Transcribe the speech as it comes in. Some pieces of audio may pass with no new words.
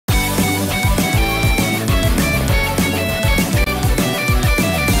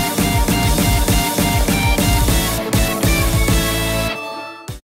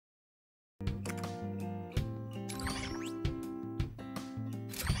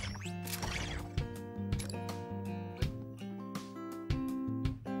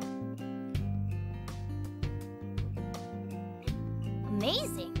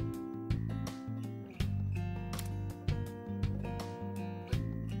amazing.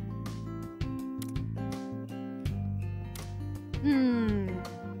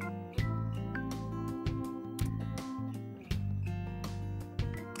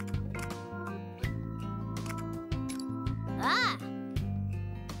 Ah!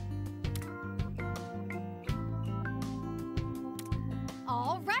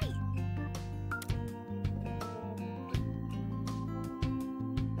 All right.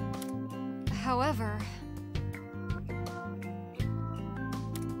 However...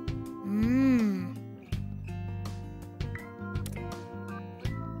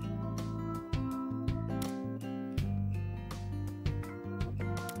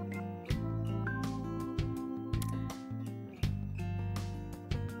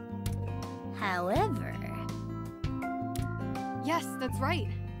 However... Yes, that's right.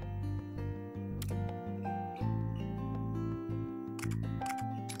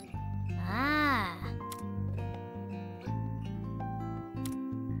 Ah.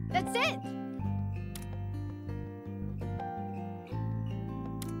 That's it!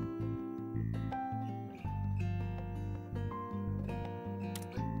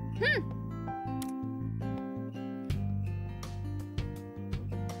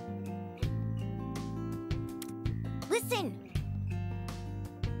 Listen!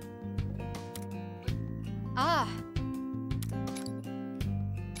 Ah.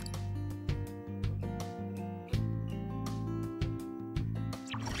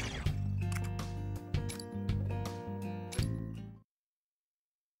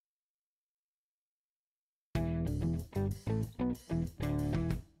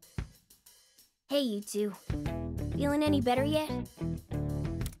 Hey, you two. Feeling any better yet?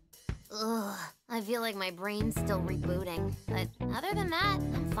 Ugh, I feel like my brain's still rebooting. But other than that,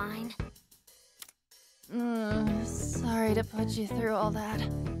 I'm fine. Sorry to put you through all that.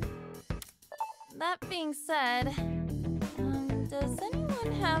 That being said, does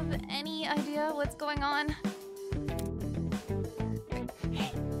anyone have any idea what's going on?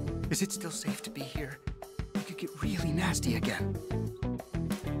 Hey, is it still safe to be here? It could get really nasty again.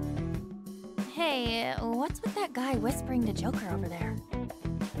 Hey, what's with that guy whispering to Joker over there?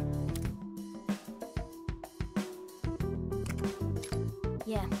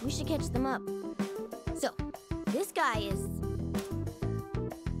 Yeah, we should catch them up. So, this guy is...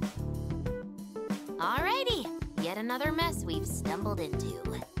 Alrighty, yet another mess we've stumbled into.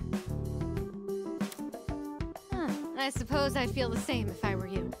 I suppose I'd feel the same if I were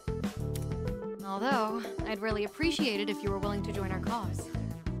you. Although, I'd really appreciate it if you were willing to join our cause.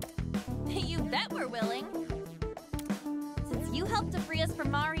 You bet we're willing. Since you helped to free us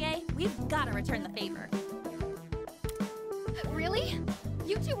from Marie, we've got to return the favor. Really?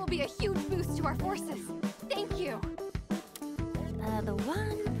 You two will be a huge boost to our forces. Thank you. The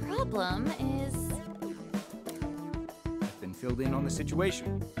one problem is... I've been filled in on the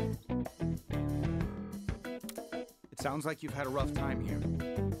situation. It sounds like you've had a rough time here.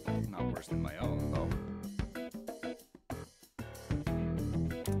 Not worse than my own, though.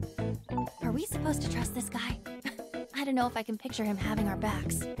 Are we supposed to trust this guy? I don't know if I can picture him having our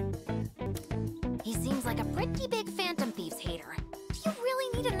backs. He seems like a pretty big Phantom Thieves hater. Do you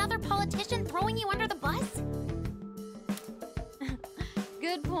really need another politician throwing you under the bus?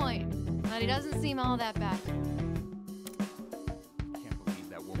 Good point. But he doesn't seem all that bad. Can't believe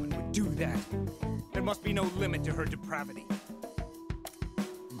that woman would do that. There must be no limit to her depravity.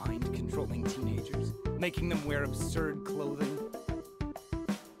 Mind-controlling teenagers, making them wear absurd clothing.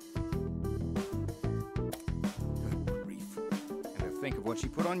 Good grief. And to think of what she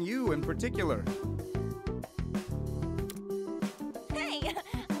put on you in particular. Hey,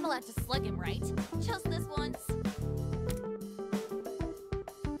 I'm allowed to slug him, right? Just this once.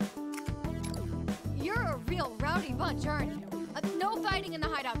 You're a real rowdy bunch, aren't you? No fighting in the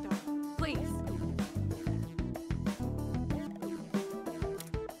hideout, though. Please.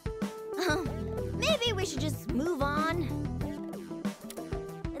 Maybe we should just move on.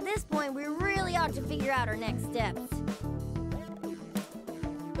 At this point, we really ought to figure out our next steps.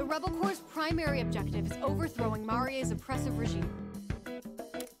 The Rebel Corps' primary objective is overthrowing Marie's oppressive regime.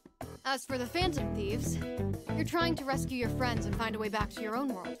 As for the Phantom Thieves, you're trying to rescue your friends and find a way back to your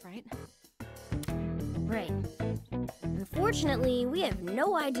own world, right? Right. Unfortunately, we have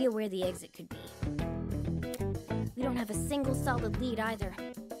no idea where the exit could be. We don't have a single solid lead either.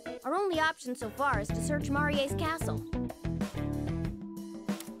 Our only option so far is to search Marie's castle.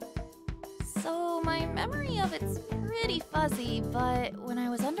 So my memory of it's pretty fuzzy, but when I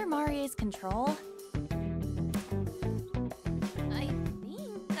was under Marie's control, I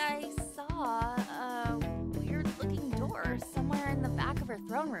think I saw a weird-looking door somewhere in the back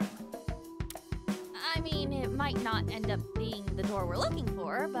might not end up being the door we're looking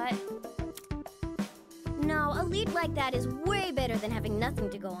for, but... No, a lead like that is way better than having nothing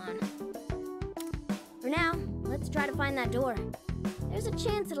to go on. For now, let's try to find that door. There's a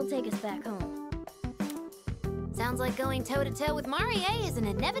chance it'll take us back home. Sounds like going toe-to-toe with Marie is an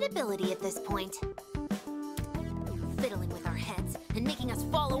inevitability at this point. Fiddling with our heads and making us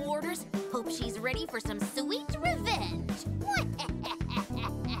follow orders. Hope she's ready for some sweet revenge.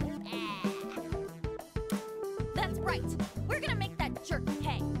 That's right. We're gonna make that jerk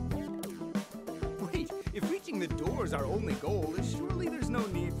pay. Wait, if reaching the door is our only goal, surely there's no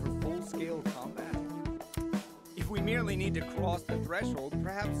need for full-scale combat. If we merely need to cross the threshold,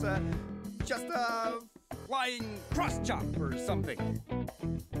 perhaps, just a flying cross-chop or something.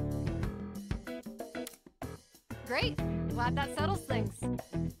 Great. Glad that settles things.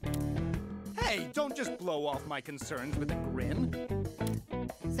 Hey, don't just blow off my concerns with a grin.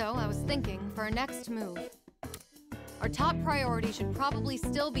 So, I was thinking, for our next move, our top priority should probably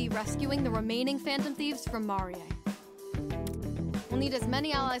still be rescuing the remaining Phantom Thieves from Marie. We'll need as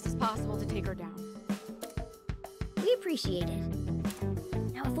many allies as possible to take her down. We appreciate it.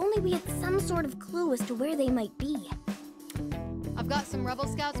 Now, if only we had some sort of clue as to where they might be. I've got some rebel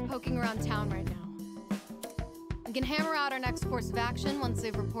scouts poking around town right now. We can hammer out our next course of action once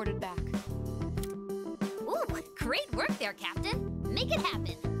they've reported back. Ooh, great work there, Captain. Make it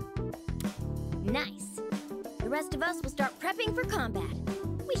happen. Nice. The rest of us will start prepping for combat.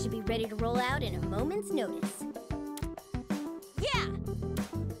 We should be ready to roll out in a moment's notice. Yeah!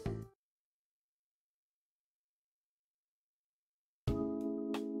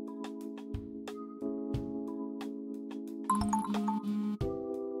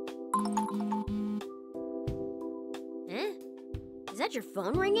 Is that your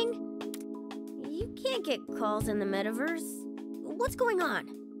phone ringing? You can't get calls in the metaverse. What's going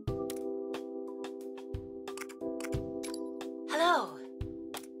on? Hello.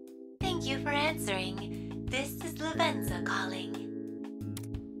 Thank you for answering. This is Lavenza calling.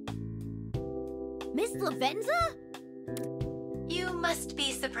 Miss Lavenza? You must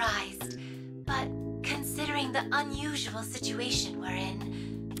be surprised, but considering the unusual situation we're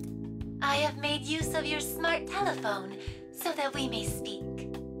in, I have made use of your smart telephone so that we may speak.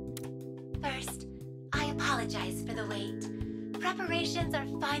 First, I apologize for the wait. Preparations are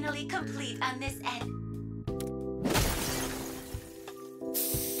finally complete on this end.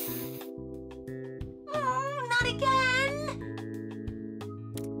 Not again!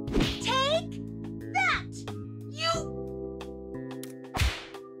 Take that! You!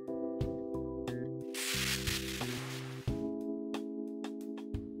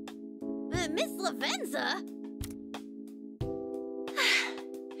 Miss Lavenza?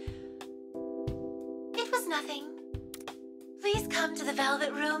 It was nothing. Please come to the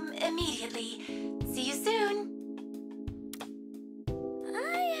Velvet Room immediately. See you soon.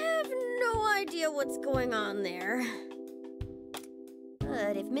 I have no idea what's going on there.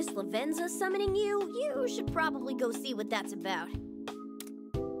 But if Miss Lavenza's summoning you, you should probably go see what that's about.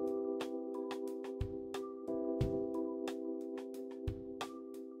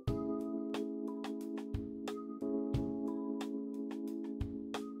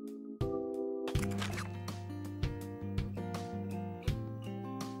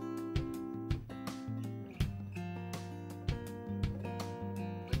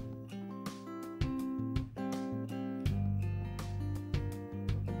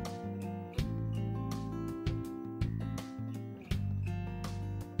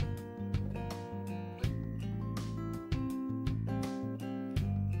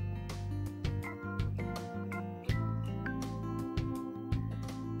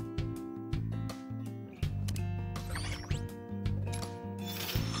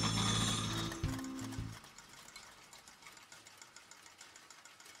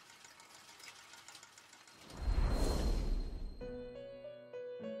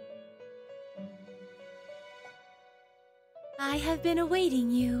 I have been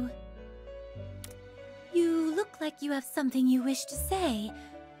awaiting you. You look like you have something you wish to say.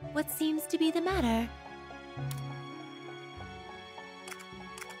 What seems to be the matter?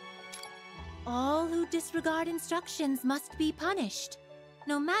 All who disregard instructions must be punished,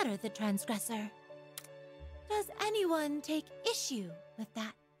 no matter the transgressor. Does anyone take issue with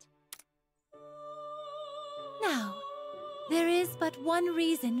that? Now, there is but one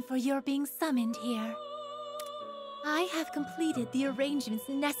reason for your being summoned here. I have completed the arrangements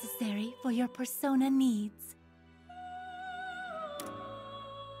necessary for your persona needs.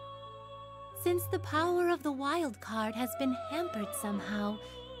 Since the power of the wild card has been hampered somehow,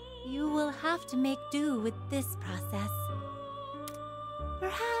 you will have to make do with this process.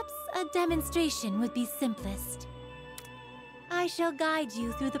 Perhaps a demonstration would be simplest. I shall guide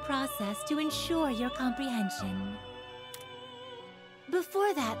you through the process to ensure your comprehension.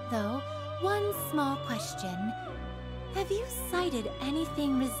 Before that, though, one small question. Have you sighted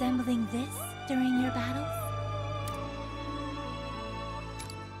anything resembling this during your battles?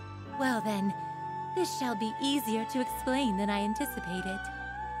 Well then, this shall be easier to explain than I anticipated.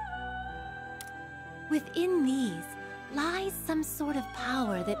 Within these lies some sort of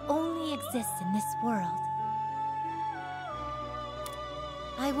power that only exists in this world.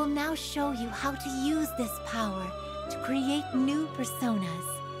 I will now show you how to use this power to create new personas.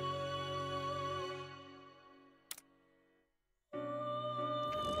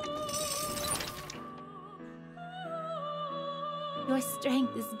 Your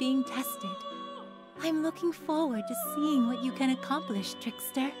strength is being tested. I'm looking forward to seeing what you can accomplish,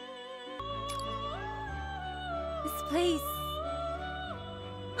 Trickster. This place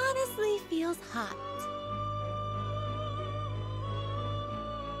honestly feels hot.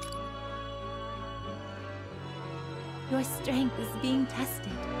 Your strength is being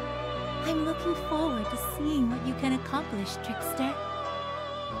tested. I'm looking forward to seeing what you can accomplish, Trickster.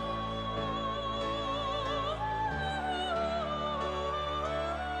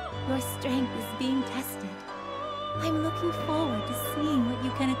 Your strength is being tested. I'm looking forward to seeing what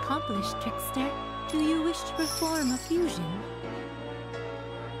you can accomplish, Trickster. Do you wish to perform a fusion?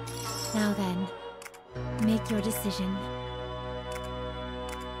 Now then, make your decision.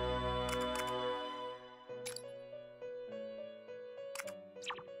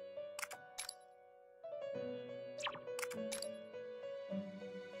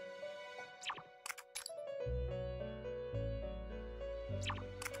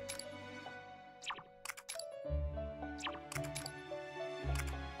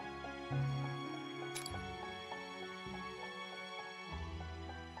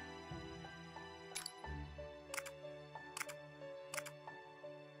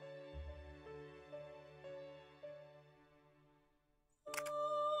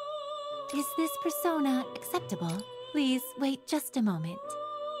 Is this persona acceptable? Please wait just a moment.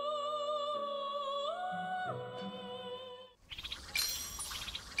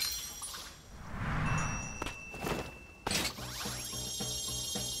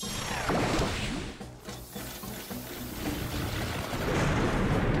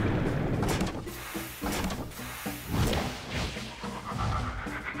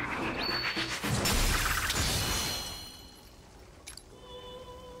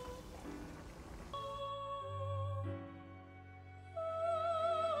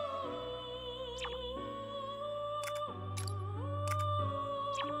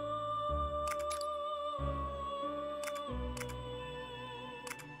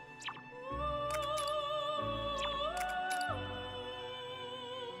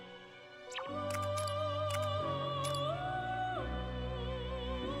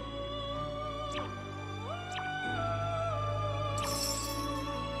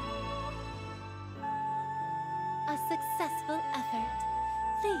 A successful effort.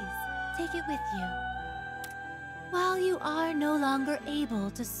 Please, take it with you. While you are no longer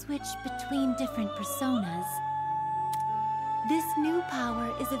able to switch between different personas, this new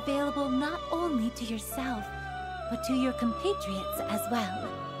power is available not only to yourself, but to your compatriots as well.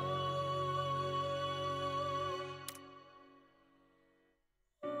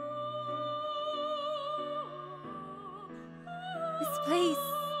 This place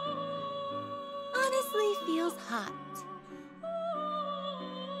honestly feels hot.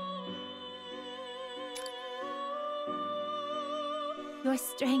 Your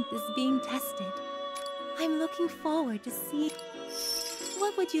strength is being tested. I'm looking forward to see.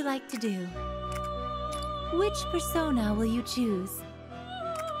 What would you like to do? Which persona will you choose?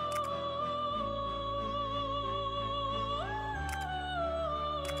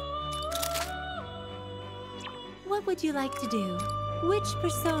 What would you like to do? Which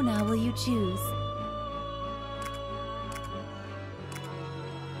persona will you choose?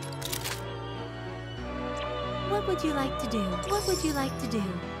 What would you like to do? What would you like to do?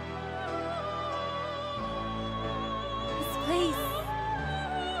 This place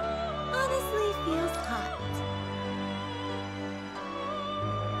honestly feels hot.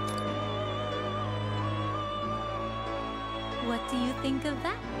 What do you think of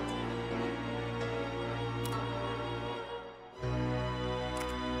that?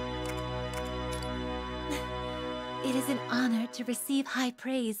 It is an honor to receive high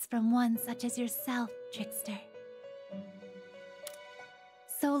praise from one such as yourself, Trickster.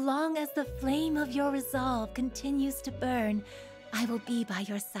 So long as the flame of your resolve continues to burn, I will be by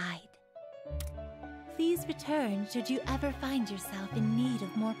your side. Please return should you ever find yourself in need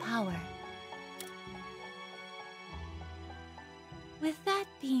of more power. With that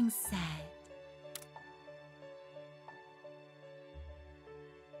being said,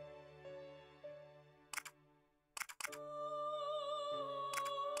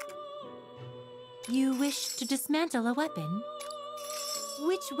 you wish to dismantle a weapon?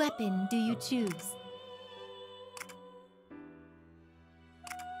 Which weapon do you choose?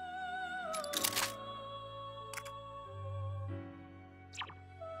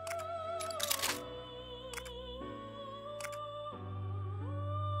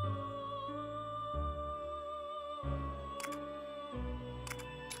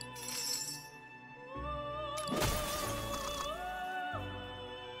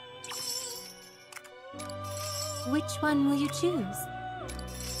 Which one will you choose?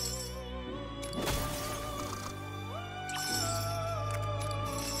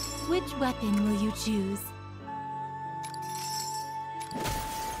 Which weapon will you choose?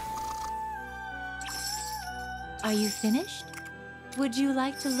 Are you finished? Would you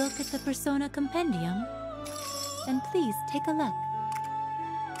like to look at the Persona Compendium? Then please take a look.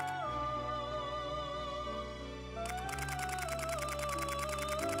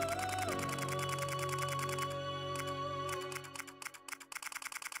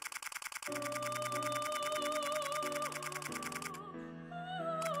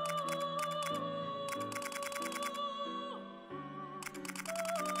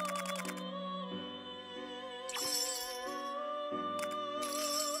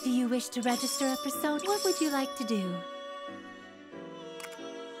 Do you wish to register a persona? What would you like to do?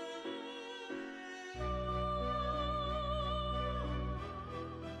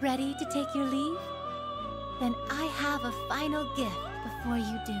 Ready to take your leave? Then I have a final gift before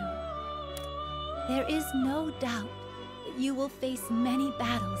you do. There is no doubt that you will face many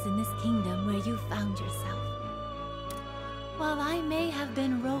battles in this kingdom where you found yourself. While I may have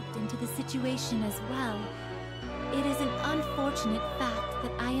been roped into the situation as well, it is an unfortunate fact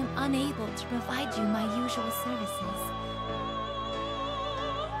that I am unable to provide you my usual services.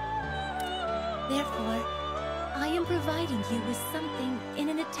 Therefore, I am providing you with something in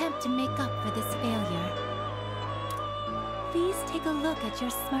an attempt to make up for this failure. Please take a look at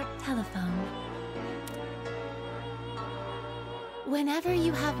your smart telephone. Whenever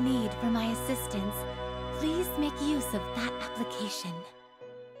you have need for my assistance, please make use of that application.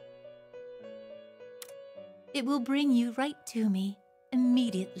 It will bring you right to me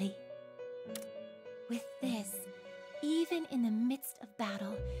immediately. With this, even in the midst of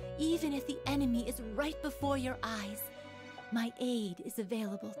battle, even if the enemy is right before your eyes, my aid is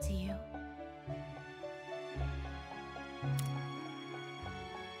available to you.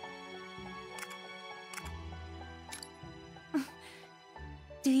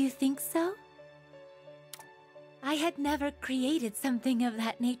 Do you think so? I had never created something of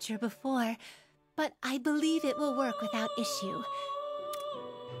that nature before, but I believe it will work without issue.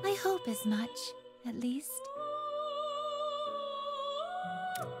 I hope as much, at least.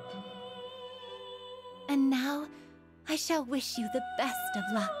 And now, I shall wish you the best of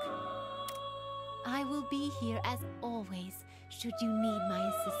luck. I will be here as always, should you need my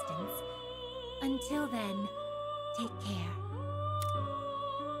assistance. Until then, take care.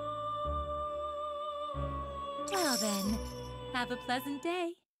 Well then, have a pleasant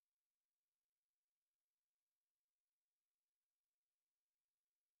day.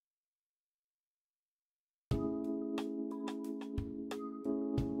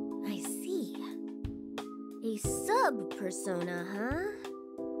 I see. A sub-persona, huh?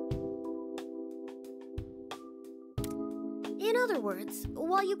 In other words,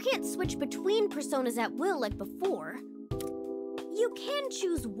 while you can't switch between personas at will like before, you can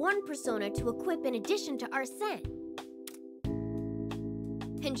choose one persona to equip in addition to Arsene.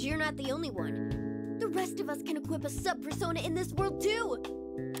 And you're not the only one. The rest of us can equip a sub-persona in this world too!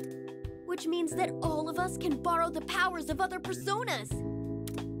 Which means that all of us can borrow the powers of other personas!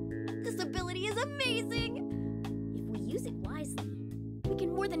 This ability is amazing! If we use it wisely, we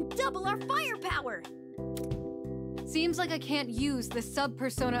can more than double our firepower! Seems like I can't use the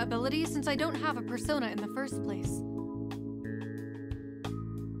sub-persona ability since I don't have a persona in the first place.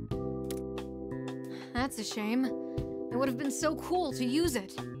 That's a shame. It would have been so cool to use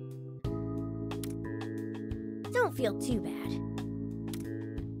it. Don't feel too bad.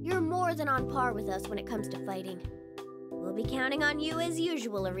 You're more than on par with us when it comes to fighting. We'll be counting on you as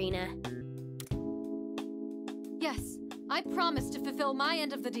usual, Arena. Yes, I promise to fulfill my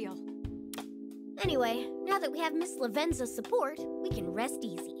end of the deal. Anyway, now that we have Miss Lavenza's support, we can rest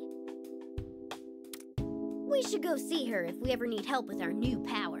easy. We should go see her if we ever need help with our new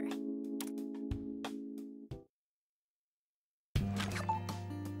power.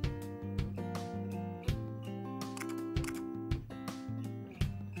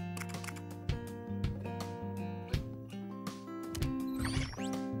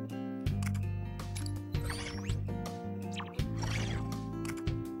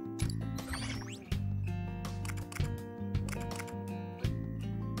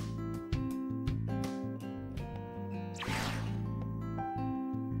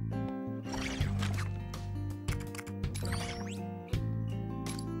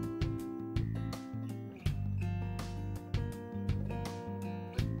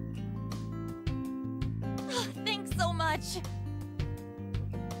 much.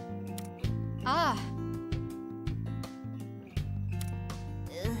 Ah,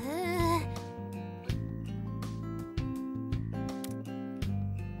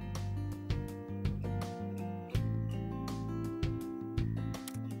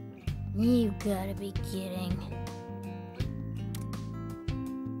 You gotta be kidding.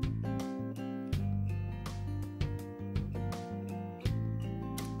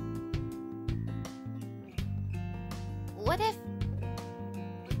 What if...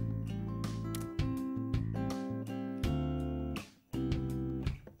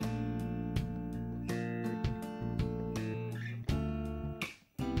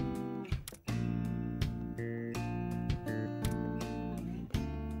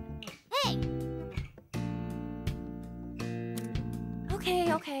 Hey!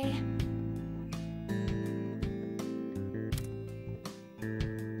 Okay.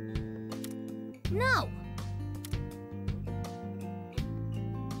 No!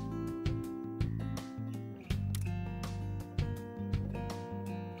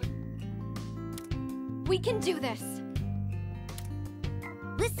 we can do this.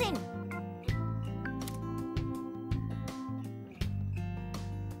 Listen!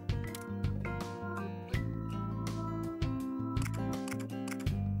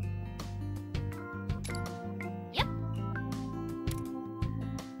 Yep.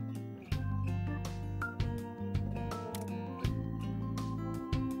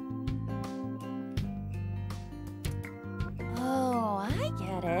 Oh, I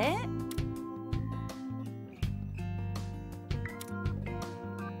get it.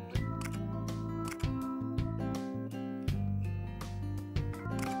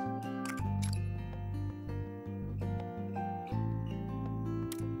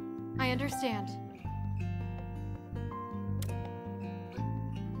 I understand.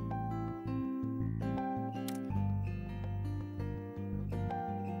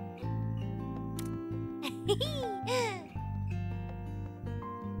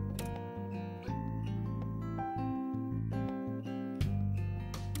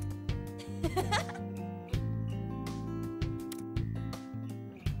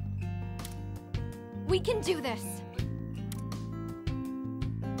 We can do this.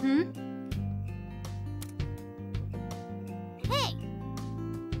 Hmm?